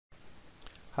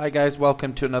Hi guys,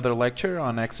 welcome to another lecture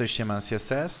on Inline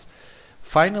CSS.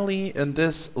 Finally, in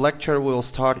this lecture we'll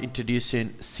start introducing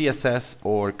CSS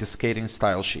or cascading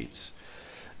style sheets.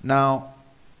 Now,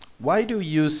 why do we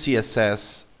use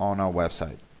CSS on our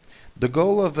website? The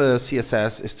goal of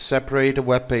CSS is to separate a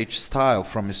web page style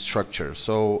from its structure.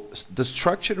 So the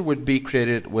structure would be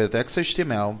created with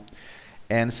XHTML,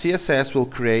 and CSS will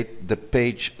create the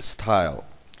page style,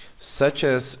 such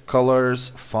as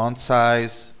colors, font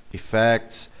size,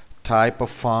 effects, type of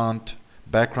font,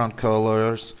 background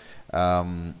colors,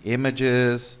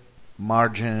 images,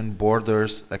 margin,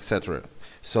 borders, etc.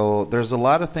 So there's a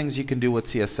lot of things you can do with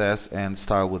CSS and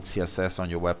style with CSS on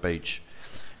your web page.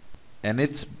 And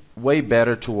it's way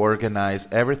better to organize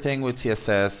everything with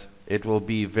CSS. It will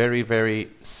be very, very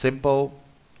simple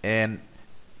and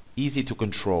easy to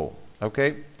control.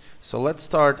 Okay? So let's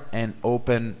start and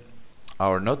open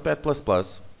our Notepad++,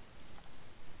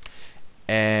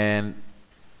 and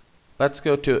let's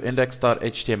go to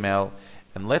index.html,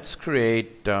 and let's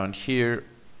create down here,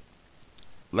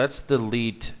 let's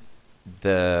delete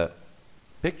the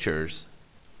pictures,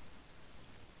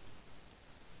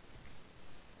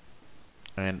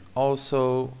 and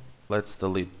also let's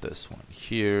delete this one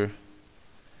here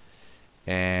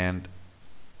and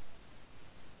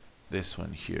this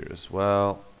one here as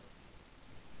well.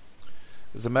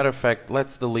 As a matter of fact,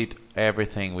 let's delete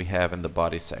everything we have in the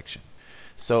body section.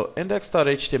 So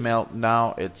index.html,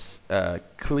 now it's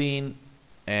clean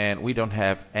and we don't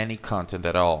have any content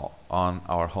at all on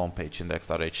our homepage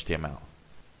index.html.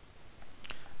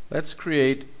 Let's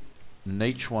create an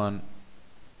H1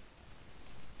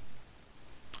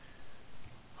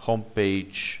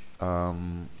 homepage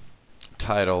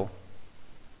title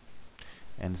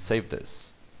and save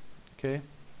this. Okay.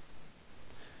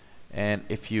 And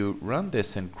if you run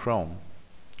this in Chrome,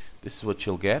 this is what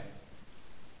you'll get.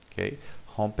 Okay,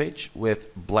 homepage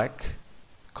with black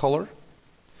color,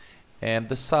 and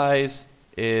the size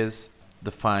is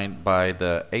defined by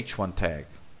the H1 tag.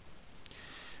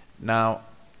 Now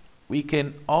we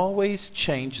can always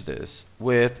change this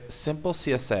with simple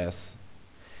CSS,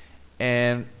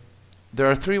 and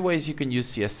there are three ways you can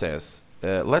use CSS.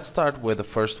 Let's start with the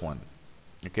first one.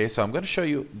 Okay, so I'm going to show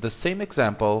you the same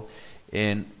example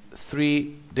in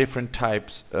three different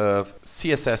types of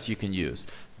CSS you can use.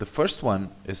 The first one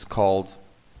is called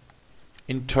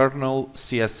internal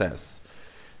CSS.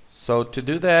 So to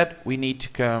do that, we need to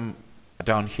come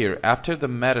down here after the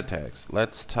meta tags.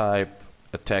 Let's type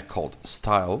a tag called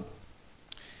style,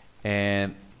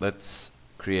 and let's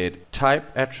create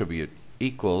type attribute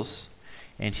equals,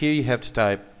 and here you have to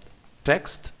type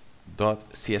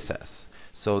text.css.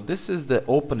 So this is the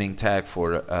opening tag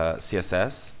for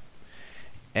CSS,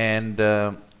 and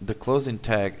the closing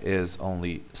tag is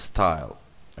only style.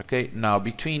 Okay, now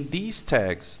between these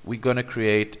tags we're going to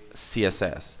create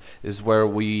CSS. This is where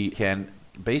we can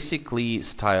basically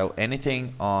style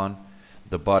anything on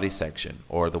the body section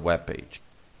or the web page.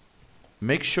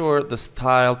 Make sure the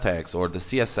style tags or the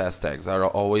CSS tags are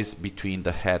always between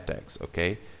the head tags.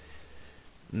 Okay,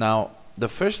 now the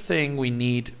first thing we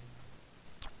need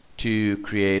to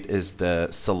create is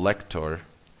the selector,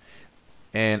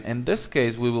 and in this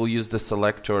case we will use the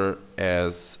selector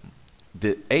as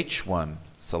the H1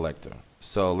 selector.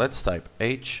 So let's type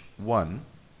H1,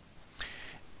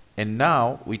 and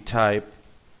now we type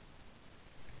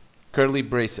curly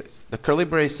braces. The curly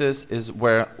braces is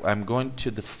where I'm going to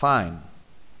define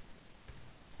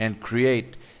and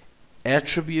create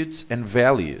attributes and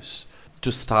values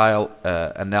to style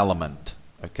an element.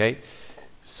 Okay,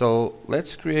 so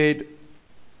let's create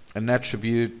an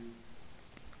attribute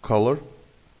color,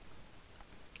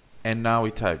 and now we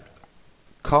type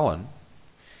colon,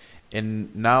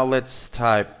 and now let's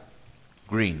type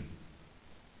green,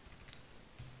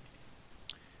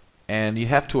 and you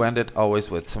have to end it always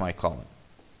with semicolon.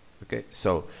 Okay,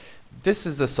 so this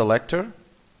is the selector,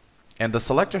 and the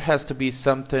selector has to be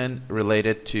something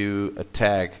related to a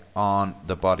tag on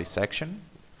the body section.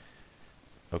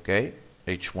 Okay,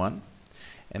 H1,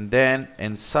 and then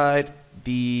inside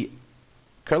the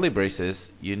curly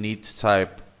braces you need to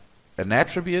type an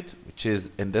attribute, which is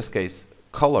in this case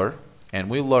color, and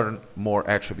we'll learn more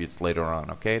attributes later on.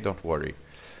 Okay, don't worry.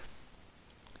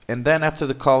 And then after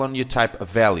the colon you type a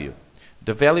value.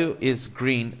 The value is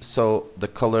green, so the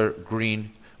color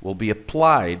green will be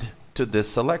applied to this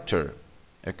selector,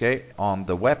 okay, on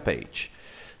the web page.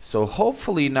 So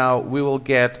hopefully now we will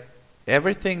get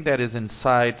everything that is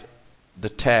inside the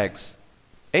tags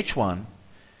H1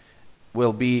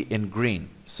 will be in green.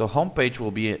 So homepage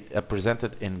will be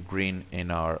presented in green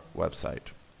in our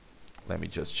website. Let me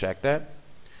just check that.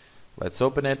 Let's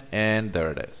open it, and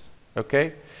there it is.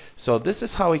 Okay, So this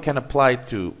is how we can apply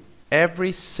to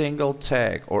every single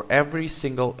tag or every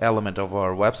single element of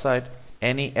our website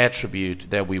any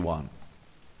attribute that we want.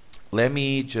 Let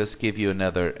me just give you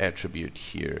another attribute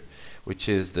here, which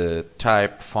is the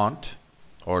type font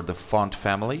or the font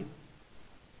family.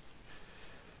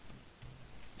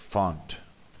 Font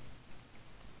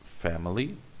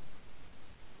family.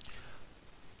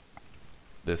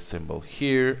 This symbol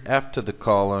here. After the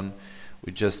colon,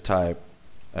 we just type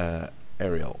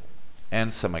Arial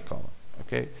and semicolon.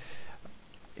 Okay.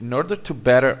 In order to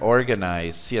better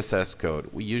organize CSS code,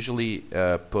 we usually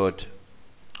put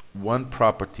one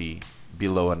property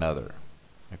below another.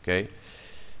 Okay,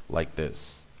 like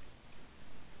this.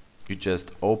 You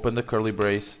just open the curly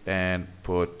brace and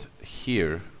put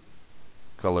here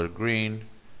color green,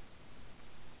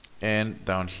 and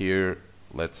down here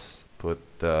let's put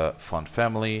the font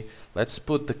family. Let's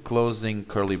put the closing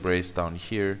curly brace down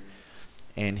here,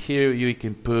 and here you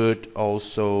can put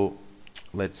also,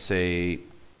 let's say,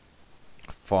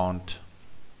 font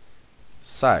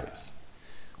size,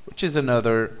 which is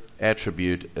another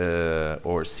attribute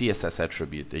or CSS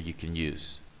attribute that you can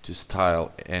use to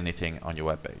style anything on your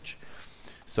web page.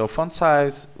 So font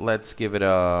size, let's give it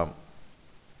a,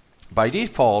 by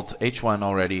default H1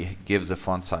 already gives a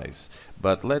font size,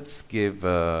 but let's give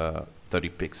 30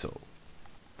 pixel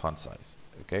font size.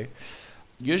 Okay,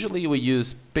 usually we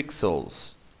use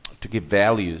pixels to give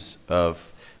values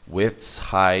of widths,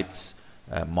 heights,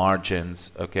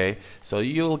 margins. Okay, so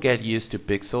you'll get used to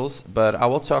pixels, but I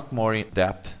will talk more in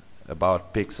depth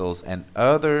about pixels and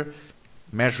other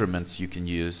measurements you can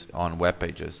use on web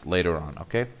pages later on.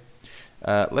 Okay,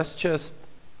 let's just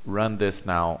run this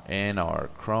now in our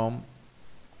Chrome,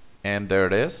 and there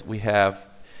it is. We have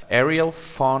Arial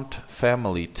font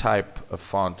family type of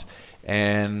font,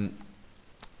 and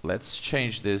let's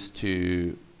change this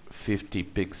to 50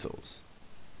 pixels.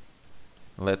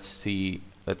 Let's see,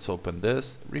 let's open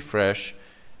this, refresh,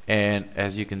 and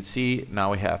as you can see,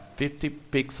 now we have 50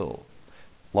 pixel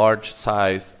large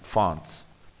size fonts.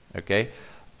 Okay,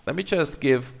 let me just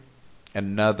give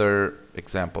another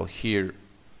example here.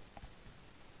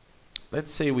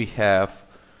 Let's say we have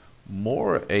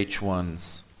more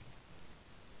H1s.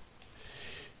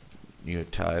 New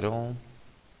title,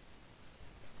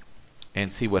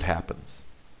 and see what happens.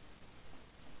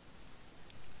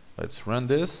 Let's run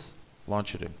this,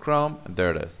 launch it in Chrome, and there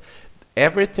it is.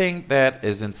 Everything that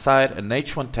is inside an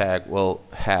H1 tag will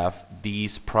have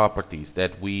these properties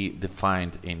that we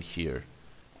defined in here.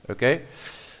 Okay,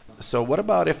 so what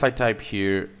about if I type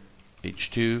here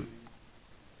H2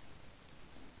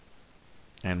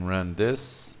 and run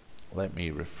this? Let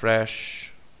me refresh.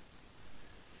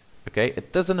 Okay,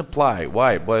 it doesn't apply.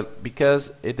 Why? Well,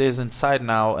 because it is inside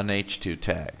now an H2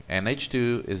 tag, and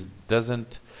H2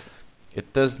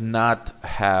 does not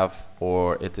have,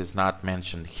 or it is not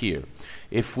mentioned here.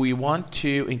 If we want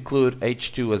to include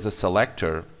H2 as a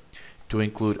selector to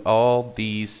include all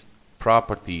these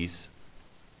properties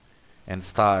and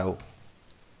style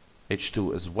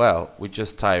H2 as well, we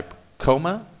just type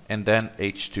comma and then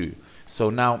H2.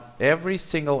 So now every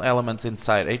single element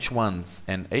inside H1s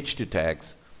and H2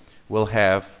 tags will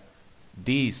have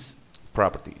these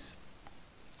properties.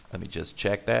 Let me just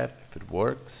check that if it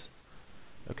works.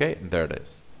 Okay, and there it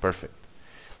is. Perfect.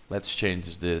 Let's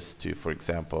change this to, for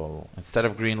example, instead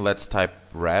of green, let's type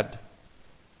red.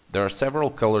 There are several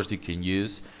colors you can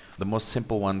use. The most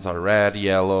simple ones are red,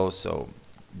 yellow, so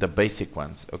the basic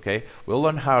ones. Okay, we'll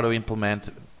learn how to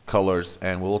implement colors,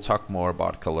 and we'll talk more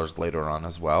about colors later on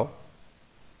as well.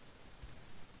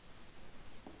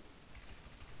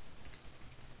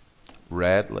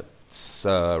 Red. Let's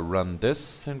run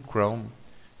this in Chrome,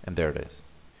 and there it is.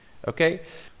 Okay,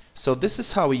 so this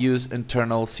is how we use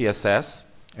internal CSS.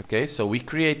 Okay, so we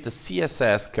create the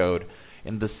CSS code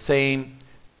in the same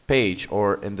page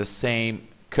or in the same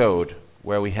code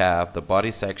where we have the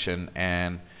body section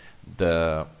and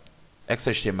the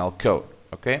XHTML code.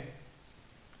 Okay,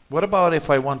 what about if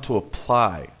I want to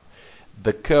apply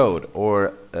the code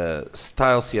or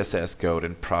style CSS code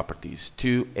and properties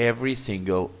to every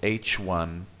single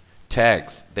H1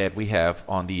 tags that we have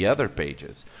on the other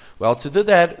pages? Well, to do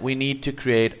that, we need to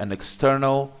create an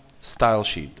external style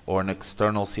sheet or an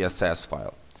external CSS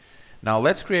file. Now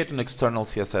let's create an external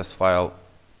CSS file.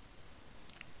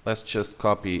 Let's just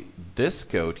copy this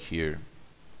code here.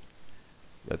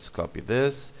 Let's copy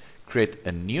this, create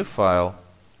a new file,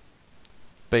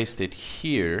 paste it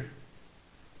here.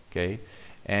 Okay,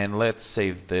 and let's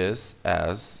save this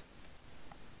as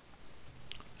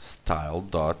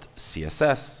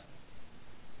style.css.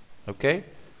 Okay,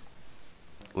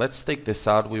 let's take this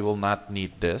out. We will not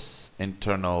need this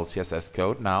internal CSS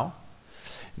code now.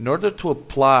 In order to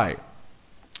apply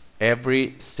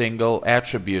every single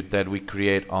attribute that we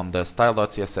create on the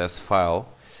style.css file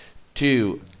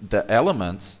to the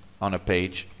elements on a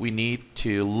page, we need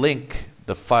to link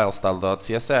the file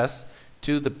style.css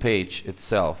to the page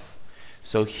itself.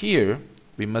 So here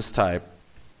we must type,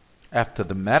 after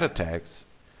the meta tags,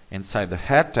 inside the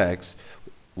head tags,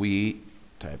 we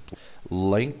type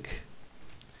link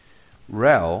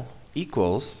rel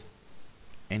equals,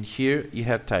 and here you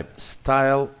have type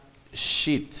style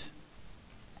sheet,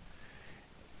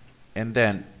 and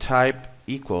then type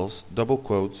equals double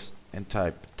quotes and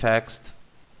type text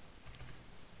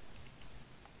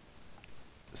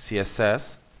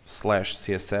CSS slash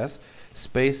CSS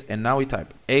space, and now we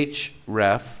type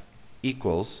href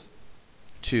equals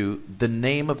to the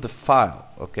name of the file.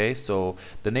 Okay, so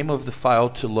the name of the file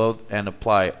to load and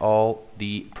apply all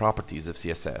the properties of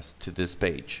CSS to this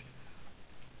page.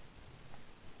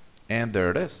 And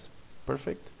there it is.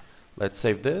 Perfect. Let's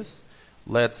save this.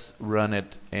 Let's run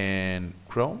it in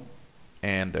Chrome,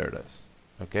 and there it is.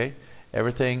 Okay,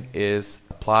 everything is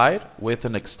applied with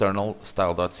an external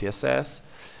style.css.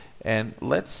 And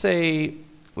let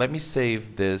me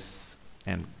save this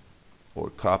and or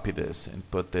copy this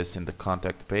and put this in the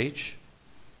contact page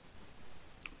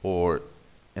or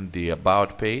in the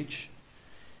about page.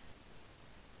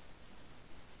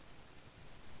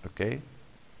 Okay,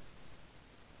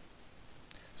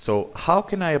 so how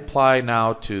can I apply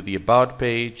now to the about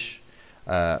page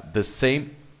the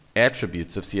same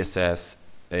attributes of CSS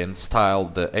and style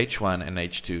the h1 and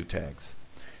h2 tags?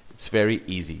 It's very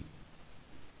easy.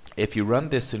 If you run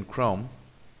this in Chrome,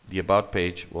 the about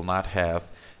page will not have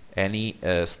any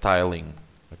styling.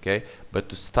 Okay, but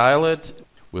to style it,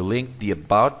 we link the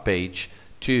about page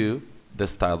to the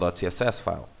style.css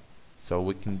file. So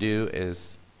what we can do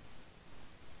is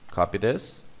copy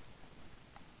this,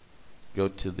 go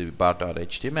to the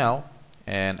about.html,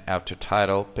 and after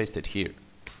title, paste it here.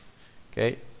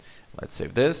 Okay, let's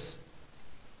save this,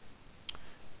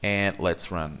 and let's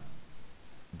run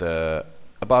the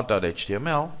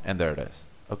about.html, and there it is.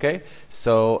 Okay,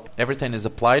 so everything is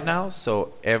applied now.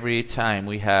 So every time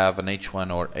we have an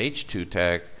h1 or h2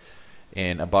 tag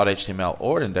in about.html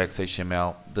or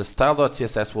index.html, the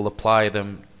style.css will apply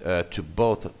them to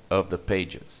both of the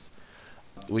pages.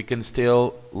 We can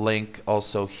still link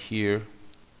also here,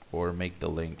 or make the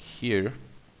link here,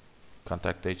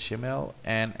 contact.html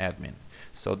and admin.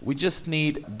 So we just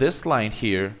need this line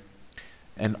here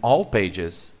and all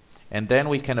pages, and then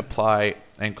we can apply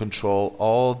and control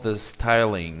all the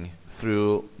styling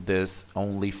through this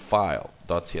only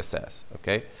file.css.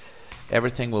 Okay,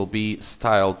 everything will be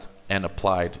styled and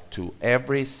applied to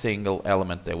every single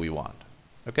element that we want.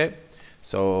 Okay,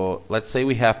 so let's say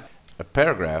we have a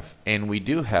paragraph, and we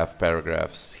do have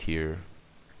paragraphs here.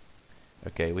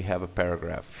 Okay, we have a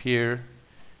paragraph here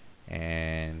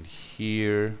and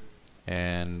here,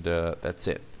 and that's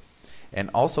it. And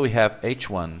also we have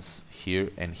h1s here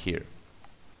and here.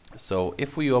 So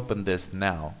if we open this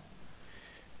now,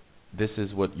 this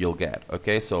is what you'll get.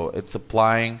 Okay, so it's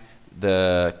applying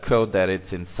the code that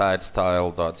it's inside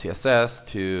style.css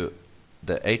to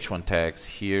the h1 tags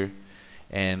here.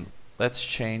 And let's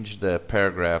change the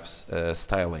paragraphs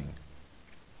styling.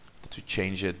 To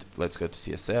change it, let's go to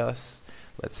CSS,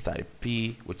 let's type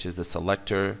P, which is the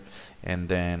selector, and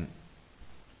then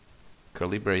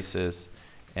curly braces,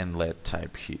 and let's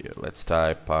type here, let's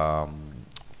type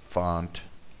font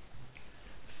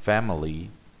family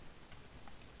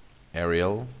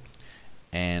Arial,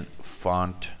 and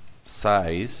font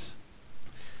size,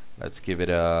 let's give it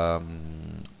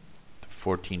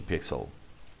 14 pixel.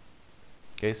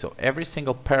 Okay, so every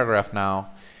single paragraph now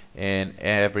and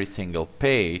every single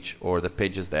page, or the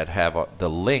pages that have the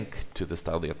link to the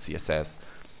style.css,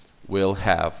 will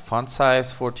have font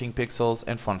size 14 pixels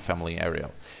and font family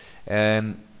Arial.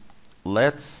 And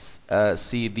let's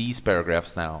see these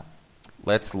paragraphs now.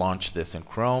 Let's launch this in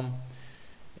Chrome.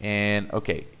 And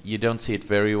okay, you don't see it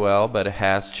very well, but it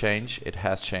has changed. It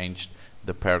has changed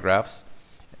the paragraphs.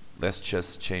 Let's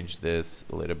just change this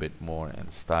a little bit more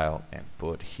in style and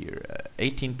put here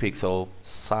 18 pixel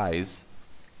size.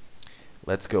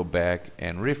 Let's go back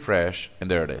and refresh, and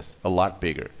there it is, a lot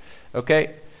bigger.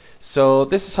 Okay, so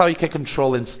this is how you can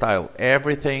control and style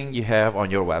everything you have on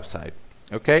your website.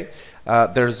 Okay,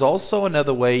 there's also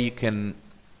another way you can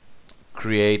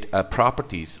create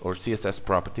properties or CSS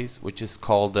properties, which is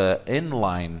called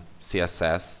Inline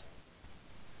CSS,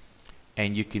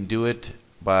 and you can do it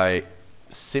by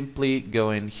simply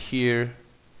going here.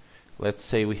 Let's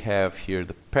say we have here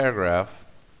the paragraph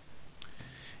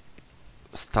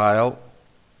style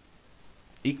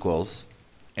equals,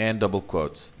 and double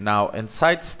quotes. Now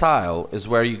inside style is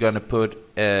where you're going to put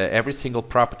every single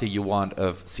property you want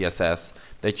of CSS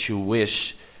that you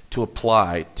wish to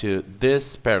apply to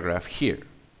this paragraph here.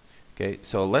 Okay,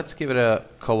 so let's give it a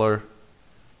color,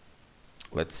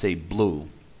 let's say blue,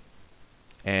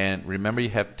 and remember you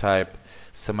have to type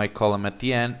semicolon at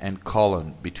the end and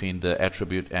colon between the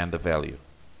attribute and the value.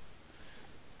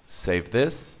 Save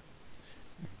this.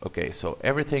 Okay, so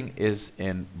everything is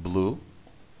in blue.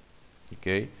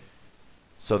 Okay,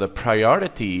 so the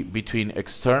priority between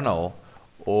external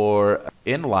or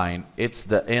inline, it's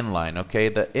the inline. Okay,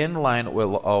 the inline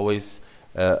will always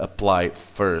apply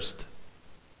first.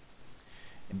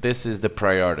 This is the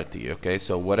priority. Okay,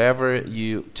 so whatever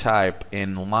you type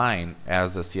in line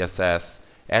as a CSS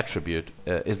attribute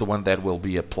is the one that will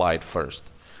be applied first.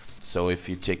 So if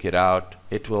you take it out,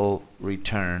 it will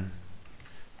return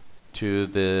to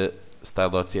the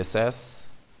style.css.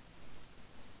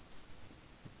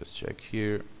 Let's check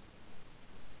here.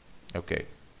 Okay,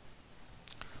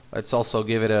 let's also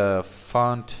give it a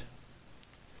font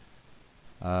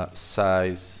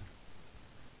size.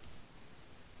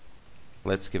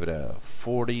 Let's give it a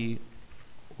 40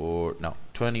 or no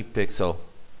 20 pixel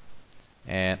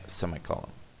and semicolon.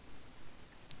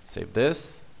 Save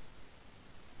this.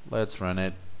 Let's run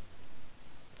it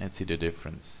and see the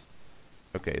difference.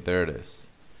 Okay, there it is.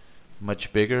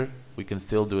 Much bigger. We can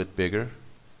still do it bigger.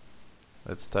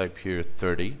 Let's type here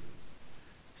 30.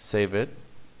 Save it.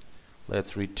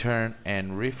 Let's return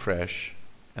and refresh,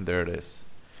 and there it is.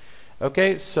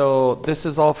 Okay, so this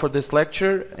is all for this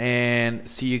lecture, and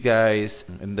see you guys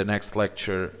in the next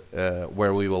lecture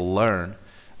where we will learn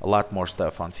a lot more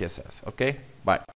stuff on CSS. Okay, bye.